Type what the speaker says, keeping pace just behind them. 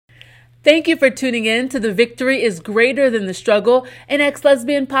Thank you for tuning in to the Victory is Greater Than the Struggle, an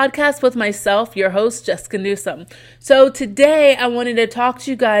ex-lesbian podcast with myself, your host, Jessica Newsom. So today I wanted to talk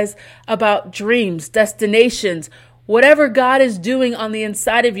to you guys about dreams, destinations, whatever God is doing on the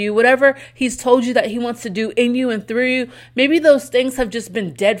inside of you, whatever He's told you that He wants to do in you and through you. Maybe those things have just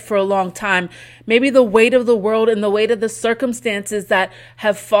been dead for a long time. Maybe the weight of the world and the weight of the circumstances that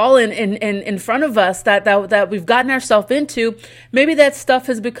have fallen in front of us that we've gotten ourselves into, maybe that stuff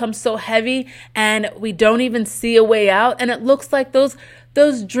has become so heavy and we don't even see a way out. And it looks like those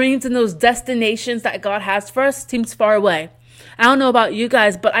dreams and those destinations that God has for us seems far away. I don't know about you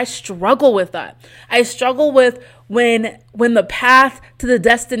guys, but I struggle with that. I struggle with when the path to the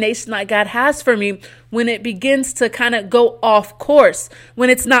destination that God has for me, when it begins to kind of go off course, when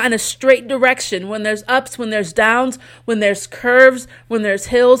it's not in a straight direction, when there's ups, when there's downs, when there's curves, when there's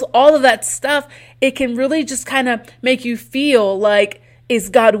hills, all of that stuff, it can really just kind of make you feel like, is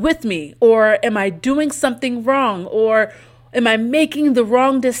God with me? Or am I doing something wrong? Or am I making the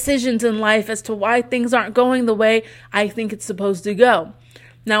wrong decisions in life as to why things aren't going the way I think it's supposed to go?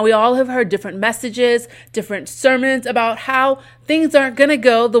 Now, we all have heard different messages, different sermons about how things aren't going to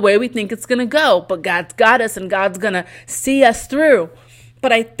go the way we think it's going to go, but God's got us and God's going to see us through.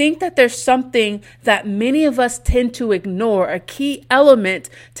 But I think that there's something that many of us tend to ignore, a key element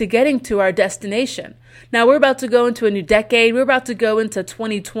to getting to our destination. Now, we're about to go into a new decade. We're about to go into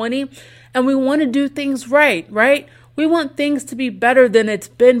 2020, and we want to do things right? We want things to be better than it's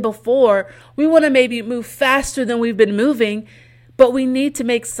been before. We want to maybe move faster than we've been moving, but we need to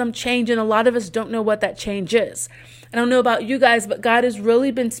make some change, and a lot of us don't know what that change is. I don't know about you guys, but God has really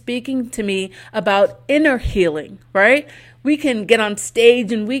been speaking to me about inner healing, right? We can get on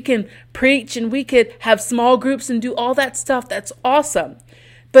stage and we can preach and we could have small groups and do all that stuff. That's awesome.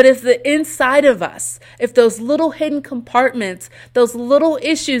 But if the inside of us, if those little hidden compartments, those little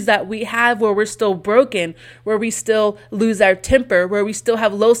issues that we have where we're still broken, where we still lose our temper, where we still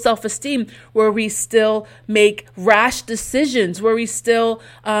have low self-esteem, where we still make rash decisions, where we still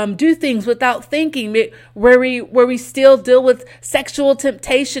do things without thinking, where we still deal with sexual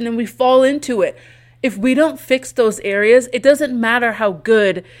temptation and we fall into it. If we don't fix those areas, it doesn't matter how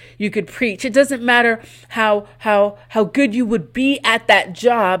good you could preach. It doesn't matter how good you would be at that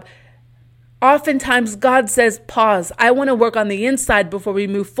job. Oftentimes God says, pause. I want to work on the inside before we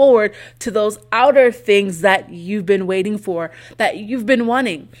move forward to those outer things that you've been waiting for, that you've been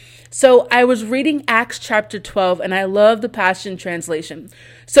wanting. So I was reading Acts chapter 12, and I love the Passion Translation.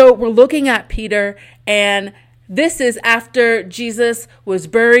 So we're looking at Peter, and this is after Jesus was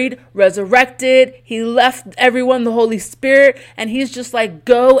buried, resurrected. He left everyone the Holy Spirit, and he's just like,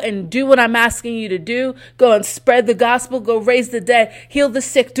 go and do what I'm asking you to do. Go and spread the gospel, go raise the dead, heal the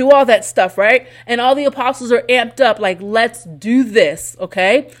sick, do all that stuff, right? And all the apostles are amped up like, let's do this,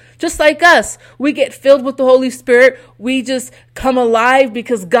 okay? Just like us, we get filled with the Holy Spirit. We just come alive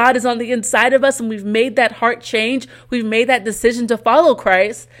because God is on the inside of us and we've made that heart change. We've made that decision to follow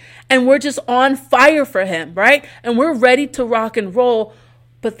Christ and we're just on fire for Him, right? And we're ready to rock and roll,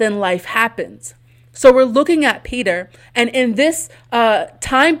 but then life happens. So we're looking at Peter, and in this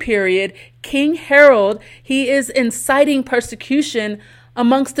time period, King Herod, he is inciting persecution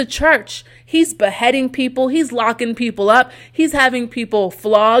amongst the church. He's beheading people. He's locking people up. He's having people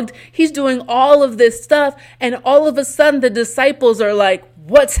flogged. He's doing all of this stuff. And all of a sudden the disciples are like,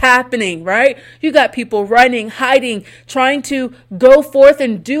 what's happening, right? You got people running, hiding, trying to go forth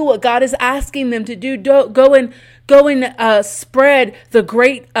and do what God is asking them to do. Go and spread the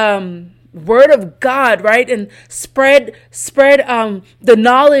great word of God, right? And spread the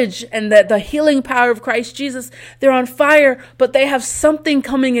knowledge and the healing power of Christ Jesus. They're on fire, but they have something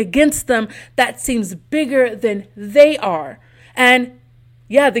coming against them that seems bigger than they are. And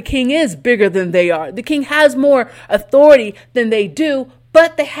yeah, the king is bigger than they are. The king has more authority than they do,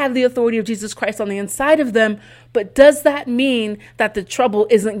 but they have the authority of Jesus Christ on the inside of them. But does that mean that the trouble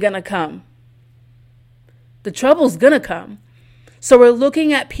isn't going to come? The trouble's going to come. So we're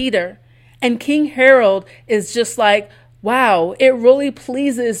looking at Peter. And King Herod is just like, wow, it really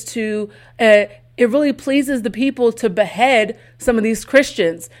pleases the people to behead some of these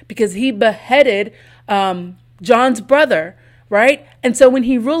Christians because he beheaded John's brother, right? And so when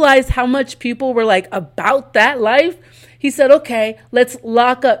he realized how much people were like about that life, he said, okay, let's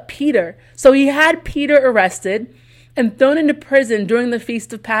lock up Peter. So he had Peter arrested and thrown into prison during the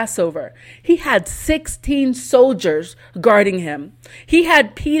Feast of Passover. He had 16 soldiers guarding him. He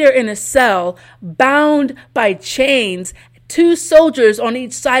had Peter in a cell, bound by chains, 2 soldiers on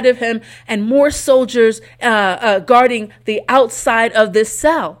each side of him, and more soldiers guarding the outside of this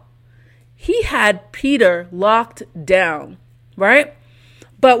cell. He had Peter locked down, right?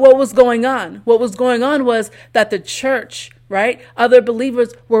 But what was going on? What was going on was that the church, right, other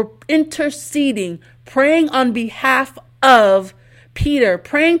believers were interceding, praying on behalf of Peter,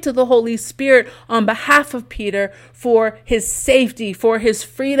 praying to the Holy Spirit on behalf of Peter for his safety, for his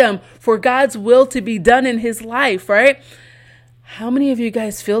freedom, for God's will to be done in his life, right? How many of you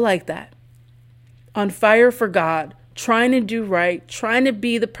guys feel like that? On fire for God, trying to do right, trying to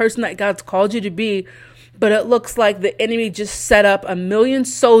be the person that God's called you to be, but it looks like the enemy just set up 1,000,000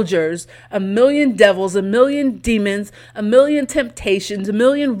 soldiers, 1,000,000 devils, 1,000,000 demons, 1,000,000 temptations,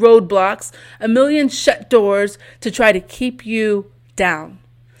 1,000,000 roadblocks, 1,000,000 shut doors to try to keep you down,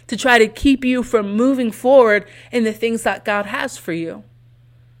 to try to keep you from moving forward in the things that God has for you.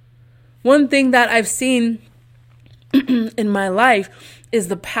 One thing that I've seen in my life is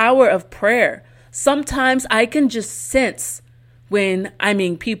the power of prayer. Sometimes I can just sense when,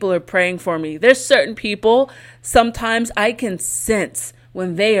 people are praying for me. There's certain people, sometimes I can sense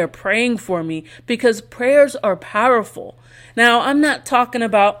when they are praying for me because prayers are powerful. Now, I'm not talking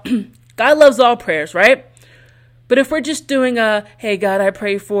about, God loves all prayers, right? But if we're just doing hey, God, I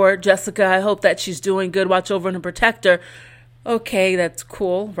pray for Jessica. I hope that she's doing good. Watch over and protect her. Okay, that's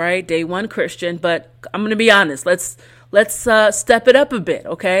cool, right? Day one Christian. But I'm going to be honest. Let's step it up a bit,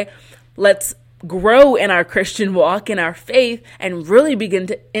 okay? Let's grow in our Christian walk, in our faith, and really begin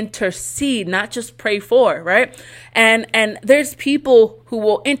to intercede, not just pray for, right? And there's people who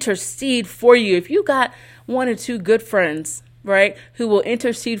will intercede for you. If you got one or two good friends, right, who will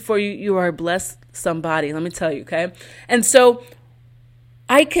intercede for you, you are blessed somebody, let me tell you, okay? And so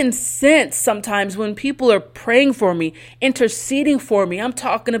I can sense sometimes when people are praying for me, interceding for me. I'm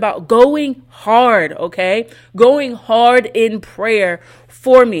talking about going hard, okay? Going hard in prayer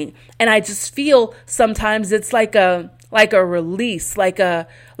for me. And I just feel sometimes it's like a release, like a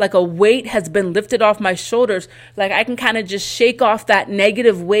weight has been lifted off my shoulders. Like I can kind of just shake off that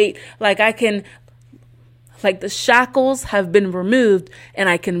negative weight. Like the shackles have been removed and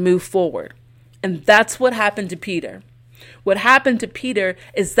I can move forward. And that's what happened to Peter. What happened to Peter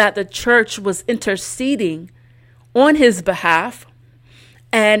is that the church was interceding on his behalf,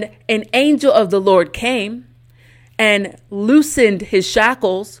 and an angel of the Lord came and loosened his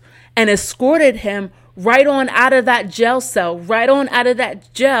shackles and escorted him right on out of that jail cell, right on out of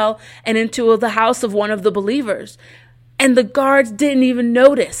that jail and into the house of one of the believers. And the guards didn't even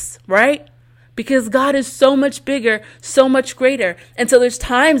notice, right? Because God is so much bigger, so much greater. And so there's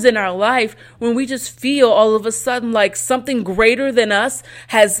times in our life when we just feel all of a sudden like something greater than us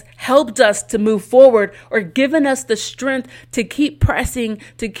has helped us to move forward or given us the strength to keep pressing,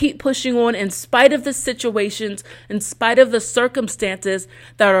 to keep pushing on in spite of the situations, in spite of the circumstances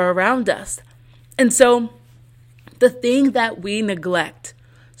that are around us. And so the thing that we neglect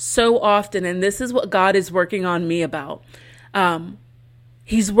so often, and this is what God is working on me about,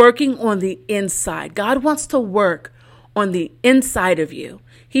 He's working on the inside. God wants to work on the inside of you.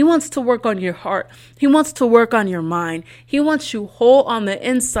 He wants to work on your heart. He wants to work on your mind. He wants you whole on the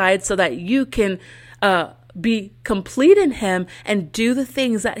inside so that you can be complete in Him and do the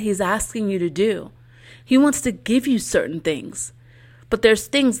things that He's asking you to do. He wants to give you certain things, but there's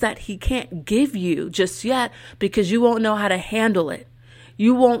things that He can't give you just yet because you won't know how to handle it.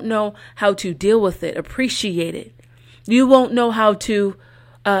 You won't know how to deal with it, appreciate it. You won't know how to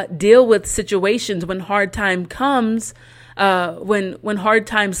deal with situations when hard time comes, when hard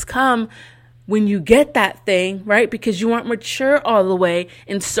times come, when you get that thing, right? Because you aren't mature all the way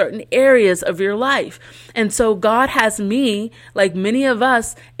in certain areas of your life. And so God has me, like many of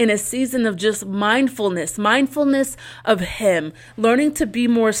us, in a season of just mindfulness of Him, learning to be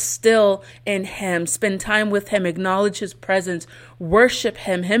more still in Him, spend time with Him, acknowledge His presence, worship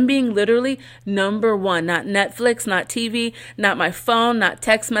Him being literally number one, not Netflix, not TV, not my phone, not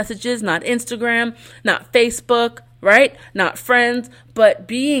text messages, not Instagram, not Facebook, right? Not friends, but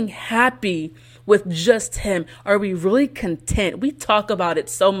being happy with just Him. Are we really content? We talk about it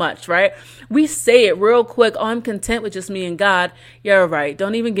so much, right? We say it real quick. Oh, I'm content with just me and God. You're right.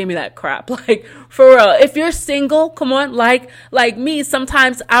 Don't even give me that crap. Like, for real. If you're single, come on, like me,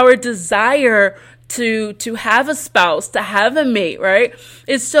 sometimes our desire to have a spouse, to have a mate, right,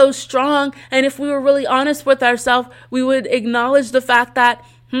 is so strong. And if we were really honest with ourselves, we would acknowledge the fact that,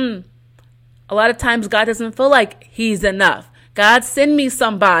 a lot of times God doesn't feel like He's enough. God, send me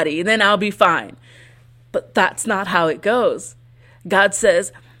somebody, then I'll be fine. But that's not how it goes. God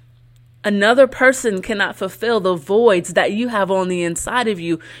says, another person cannot fulfill the voids that you have on the inside of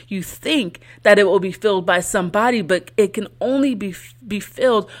you. You think that it will be filled by somebody, but it can only be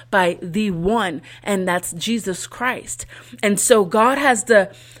filled by the one, and that's Jesus Christ. And so God has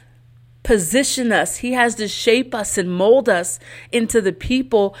to position us. He has to shape us and mold us into the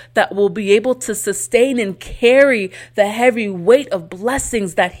people that will be able to sustain and carry the heavy weight of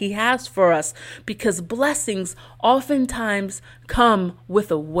blessings that he has for us, because blessings oftentimes come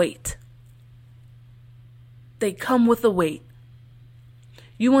with a weight. They come with a weight.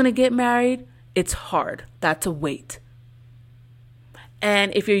 You want to get married? It's hard. That's a weight.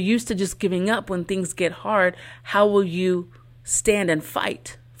 And if you're used to just giving up when things get hard, how will you stand and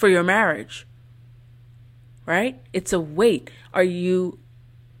fight for your marriage? Right? It's a weight. Are you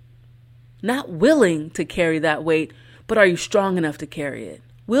not willing to carry that weight, but are you strong enough to carry it?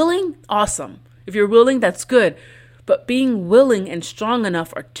 Willing? Awesome. If you're willing, that's good. But being willing and strong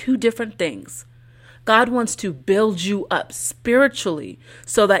enough are two different things. God wants to build you up spiritually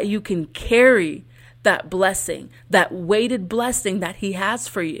so that you can carry that blessing, that weighted blessing that he has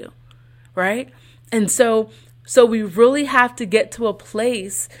for you, right? And so we really have to get to a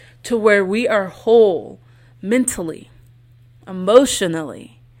place to where we are whole mentally,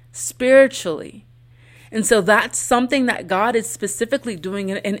 emotionally, spiritually. And so that's something that God is specifically doing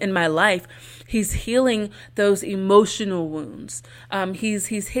in my life. He's healing those emotional wounds. He's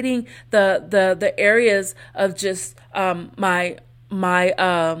hitting the areas of just my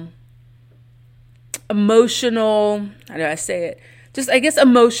emotional, how do I say it? Just, I guess,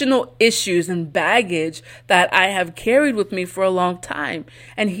 emotional issues and baggage that I have carried with me for a long time.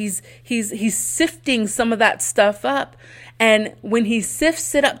 And he's sifting some of that stuff up. And when he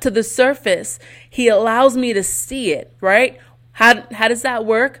sifts it up to the surface, he allows me to see it, right? How does that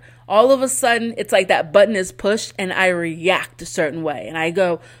work? All of a sudden, it's like that button is pushed and I react a certain way. And I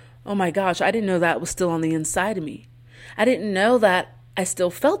go, oh my gosh, I didn't know that was still on the inside of me. I didn't know that I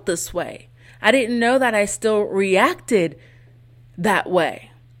still felt this way. I didn't know that I still reacted that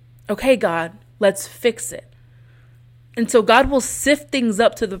way. Okay, God, let's fix it. And so God will sift things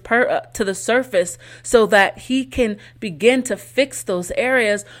up to the surface so that he can begin to fix those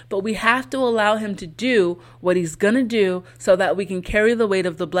areas. But we have to allow him to do what he's going to do so that we can carry the weight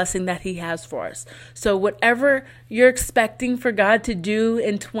of the blessing that he has for us. So whatever you're expecting for God to do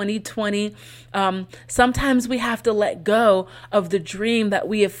in 2020, sometimes we have to let go of the dream that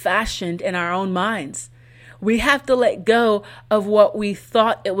we have fashioned in our own minds. We have to let go of what we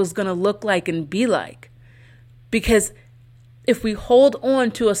thought it was going to look like and be like. Because if we hold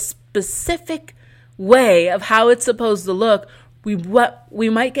on to a specific way of how it's supposed to look, we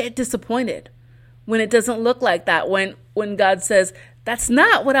might get disappointed when it doesn't look like that. When God says, that's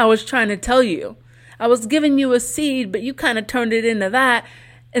not what I was trying to tell you. I was giving you a seed, but you kind of turned it into that.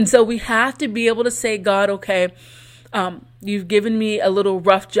 And so we have to be able to say, God, okay, you've given me a little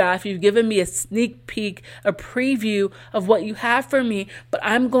rough draft. You've given me a sneak peek, a preview of what you have for me, but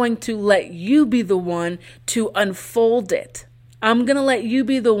I'm going to let you be the one to unfold it. I'm going to let you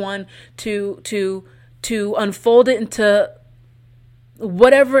be the one to unfold it into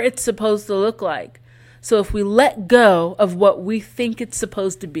whatever it's supposed to look like. So if we let go of what we think it's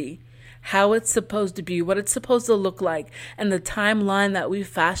supposed to be, how it's supposed to be, what it's supposed to look like, and the timeline that we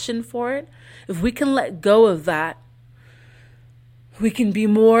fashioned for it, if we can let go of that, we can be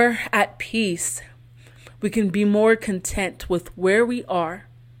more at peace. We can be more content with where we are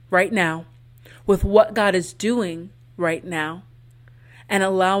right now, with what God is doing right now, and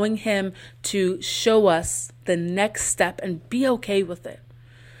allowing him to show us the next step and be okay with it.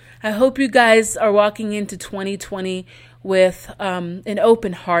 I hope you guys are walking into 2020 with an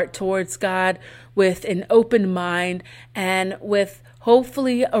open heart towards God, with an open mind, and with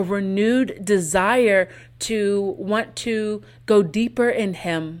hopefully a renewed desire to want to go deeper in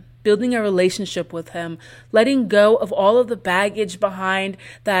him, building a relationship with him, letting go of all of the baggage behind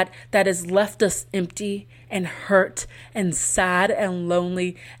that has left us empty and hurt and sad and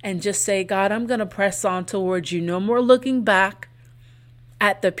lonely, and just say, God, I'm going to press on towards you. No more looking back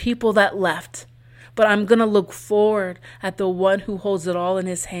at the people that left, but I'm going to look forward at the one who holds it all in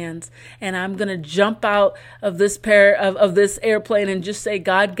his hands. And I'm going to jump out of this this airplane and just say,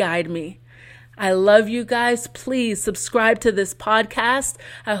 God, guide me. I love you guys. Please subscribe to this podcast.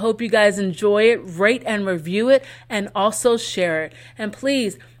 I hope you guys enjoy it, rate and review it, and also share it. And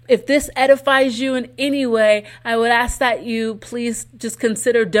please, if this edifies you in any way, I would ask that you please just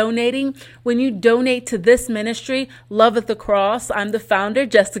consider donating. When you donate to this ministry, Love at the Cross, I'm the founder,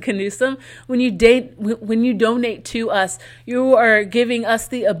 Jessica Newsom. When you donate to us, you are giving us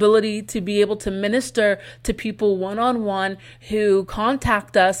the ability to be able to minister to people one-on-one who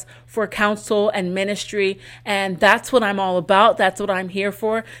contact us for counsel and ministry. And that's what I'm all about. That's what I'm here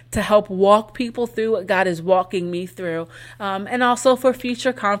for, to help walk people through what God is walking me through. And also for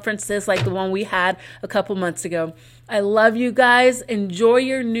future conferences like the one we had a couple months ago. I love you guys. Enjoy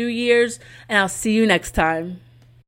your New Year's, and I'll see you next time.